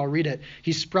 53:2, I'll read it.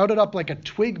 He sprouted up like a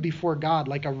twig before God,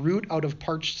 like a root out of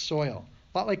parched soil,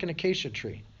 a lot like an acacia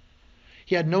tree.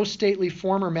 He had no stately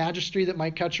form or majesty that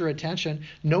might catch your attention,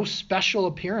 no special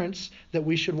appearance that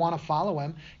we should want to follow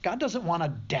him. God doesn't want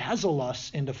to dazzle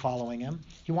us into following him.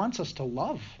 He wants us to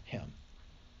love him,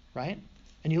 right?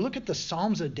 And you look at the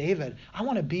Psalms of David, I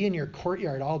want to be in your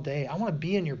courtyard all day. I want to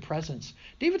be in your presence.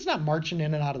 David's not marching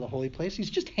in and out of the holy place. He's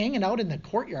just hanging out in the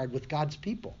courtyard with God's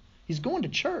people. He's going to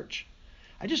church.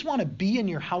 I just want to be in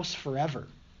your house forever,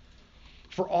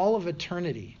 for all of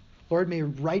eternity. Lord, may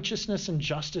righteousness and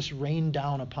justice rain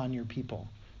down upon your people.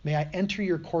 May I enter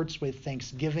your courts with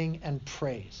thanksgiving and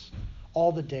praise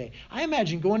all the day. I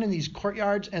imagine going in these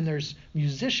courtyards and there's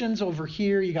musicians over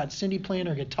here. You got Cindy playing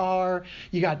her guitar.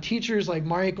 You got teachers like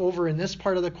Marek over in this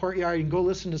part of the courtyard. You can go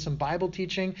listen to some Bible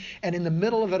teaching. And in the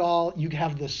middle of it all, you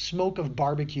have the smoke of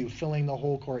barbecue filling the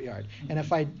whole courtyard. And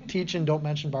if I teach and don't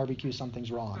mention barbecue,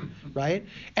 something's wrong, right?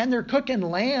 And they're cooking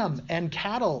lamb and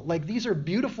cattle. Like, these are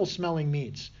beautiful smelling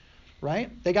meats,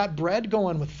 right? They got bread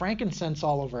going with frankincense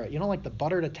all over it. You know, like the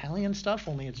buttered Italian stuff,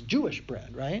 only it's Jewish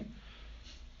bread, right?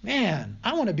 Man,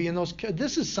 I want to be in those.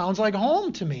 Sounds like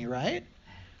home to me, right?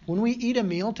 When we eat a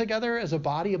meal together as a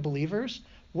body of believers,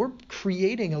 we're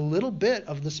creating a little bit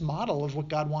of this model of what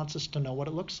God wants us to know what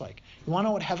it looks like. You want to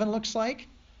know what heaven looks like?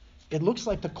 It looks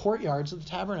like the courtyards of the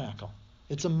tabernacle.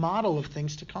 It's a model of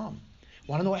things to come.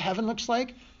 Want to know what heaven looks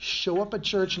like? Show up at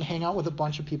church and hang out with a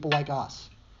bunch of people like us,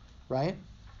 right?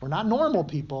 We're not normal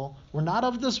people. We're not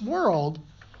of this world,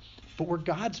 but we're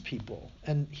God's people,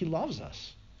 and he loves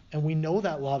us. And we know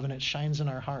that love, and it shines in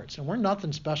our hearts. And we're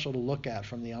nothing special to look at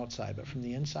from the outside, but from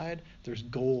the inside, there's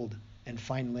gold and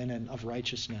fine linen of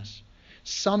righteousness.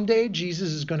 Someday, Jesus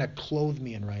is going to clothe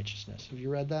me in righteousness. Have you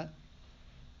read that?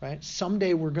 Right?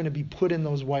 Someday, we're going to be put in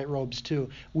those white robes too.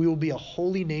 We will be a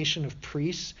holy nation of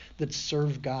priests that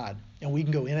serve God. And we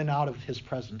can go in and out of his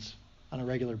presence on a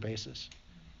regular basis.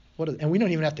 And we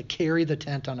don't even have to carry the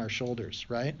tent on our shoulders,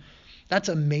 right? That's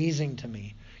amazing to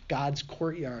me. God's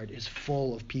courtyard is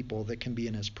full of people that can be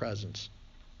in his presence.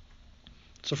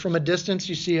 So from a distance,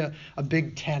 you see a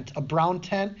big tent, a brown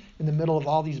tent in the middle of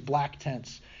all these black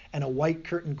tents, and a white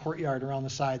curtain courtyard around the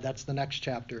side. That's the next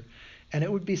chapter. And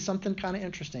it would be something kind of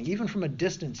interesting. Even from a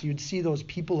distance, you'd see those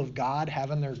people of God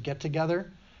having their get-together,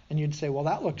 and you'd say, well,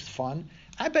 that looks fun.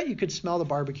 I bet you could smell the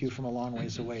barbecue from a long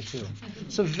ways away, too.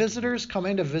 So visitors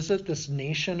coming to visit this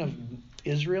nation of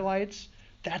Israelites,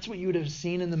 that's what you would have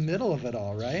seen in the middle of it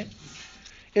all, right?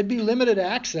 It'd be limited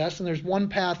access, and there's one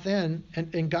path in,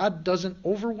 and God doesn't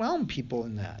overwhelm people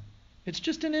in that. It's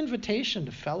just an invitation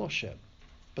to fellowship.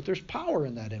 But there's power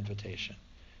in that invitation.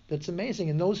 That's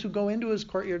amazing. And those who go into his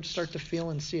courtyard start to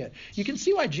feel and see it. You can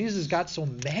see why Jesus got so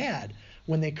mad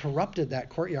when they corrupted that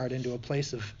courtyard into a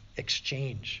place of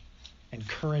exchange and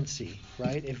currency,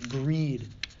 right? Of greed,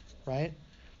 right?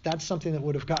 That's something that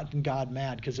would have gotten God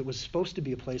mad, because it was supposed to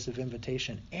be a place of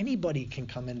invitation. Anybody can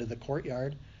come into the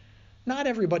courtyard. Not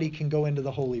everybody can go into the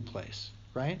holy place,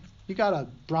 right? You got a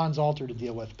bronze altar to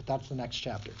deal with, but that's the next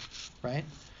chapter, right?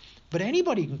 But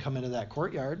anybody can come into that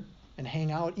courtyard and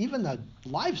hang out. Even the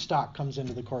livestock comes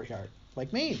into the courtyard,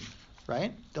 like me,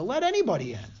 right? They'll let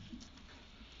anybody in.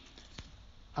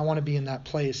 I want to be in that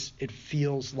place. It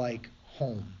feels like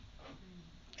home.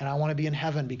 And I want to be in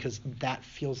heaven because that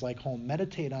feels like home.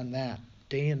 Meditate on that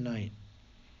day and night.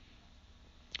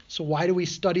 So why do we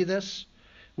study this?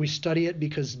 We study it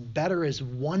because better is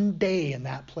one day in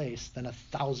that place than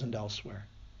 1,000 elsewhere.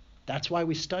 That's why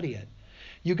we study it.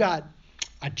 You got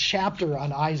a chapter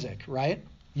on Isaac, right?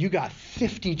 You got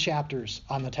 50 chapters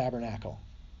on the tabernacle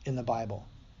in the Bible.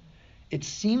 It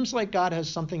seems like God has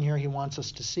something here he wants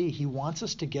us to see. He wants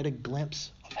us to get a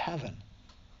glimpse of heaven.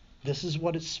 This is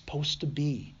what it's supposed to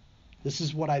be. This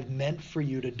is what I've meant for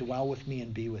you to dwell with me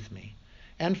and be with me.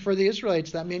 And for the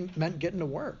Israelites, that meant getting to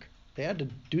work. They had to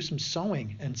do some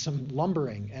sewing and some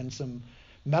lumbering and some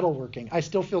metalworking. I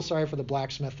still feel sorry for the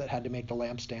blacksmith that had to make the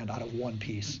lampstand out of one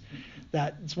piece.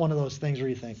 That's one of those things where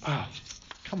you think, oh,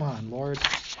 come on, Lord.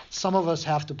 Some of us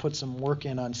have to put some work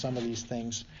in on some of these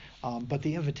things. But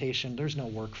the invitation, there's no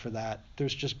work for that.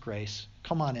 There's just grace.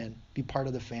 Come on in. Be part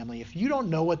of the family. If you don't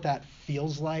know what that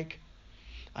feels like,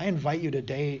 I invite you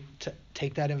today to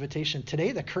take that invitation.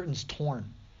 Today, the curtain's torn.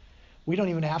 We don't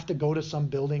even have to go to some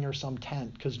building or some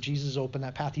tent because Jesus opened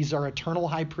that path. He's our eternal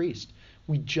high priest.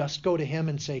 We just go to him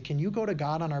and say, can you go to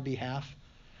God on our behalf?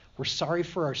 We're sorry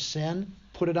for our sin.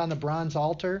 Put it on the bronze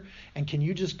altar. And can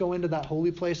you just go into that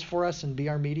holy place for us and be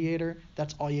our mediator?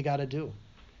 That's all you got to do.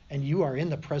 And you are in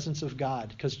the presence of God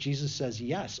because Jesus says,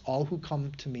 yes, all who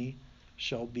come to me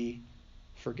shall be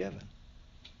forgiven.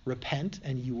 Repent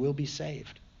and you will be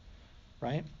saved.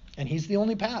 Right? And he's the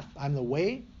only path. I'm the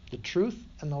way, the truth,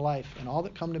 and the life. And all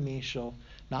that come to me shall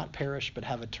not perish but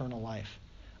have eternal life.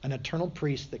 An eternal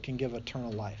priest that can give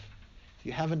eternal life. If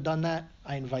you haven't done that,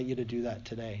 I invite you to do that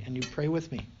today. And you pray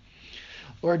with me.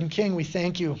 Lord and King, we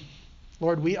thank you.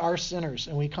 Lord, we are sinners,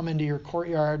 and we come into your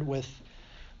courtyard with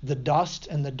the dust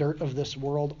and the dirt of this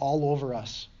world all over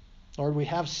us. Lord, we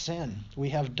have sin. We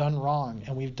have done wrong,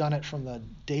 and we've done it from the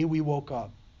day we woke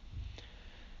up.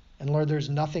 And Lord, there's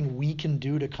nothing we can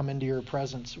do to come into your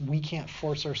presence. We can't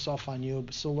force ourselves on you.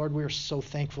 So Lord, we are so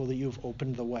thankful that you've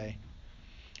opened the way,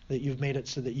 that you've made it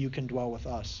so that you can dwell with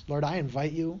us. Lord, I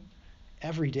invite you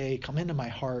every day, come into my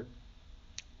heart,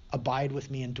 abide with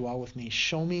me and dwell with me.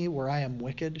 Show me where I am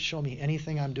wicked. Show me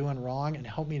anything I'm doing wrong and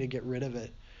help me to get rid of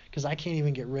it. Because I can't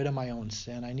even get rid of my own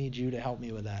sin. I need you to help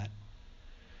me with that.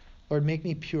 Lord, make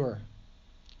me pure.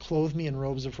 Clothe me in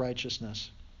robes of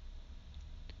righteousness.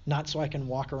 Not so I can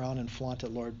walk around and flaunt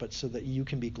it, Lord, but so that you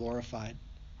can be glorified.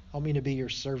 Help me to be your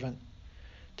servant,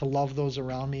 to love those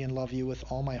around me and love you with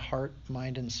all my heart,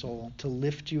 mind, and soul, to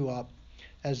lift you up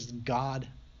as God,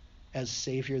 as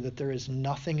Savior, that there is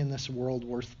nothing in this world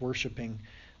worth worshiping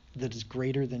that is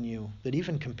greater than you, that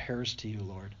even compares to you,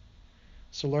 Lord.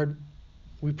 So, Lord,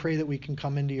 we pray that we can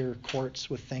come into your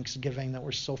courts with thanksgiving, that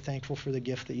we're so thankful for the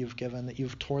gift that you've given, that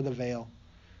you've tore the veil,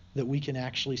 that we can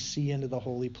actually see into the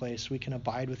holy place. We can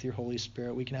abide with your Holy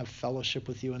Spirit. We can have fellowship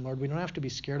with you. And Lord, we don't have to be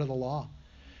scared of the law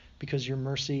because your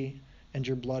mercy and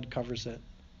your blood covers it.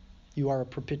 You are a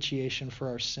propitiation for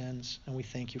our sins, and we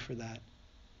thank you for that.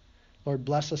 Lord,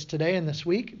 bless us today and this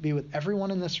week. Be with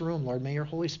everyone in this room, Lord. May your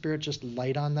Holy Spirit just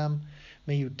light on them.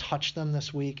 May you touch them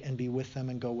this week and be with them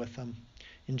and go with them.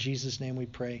 In Jesus' name we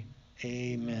pray.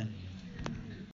 Amen.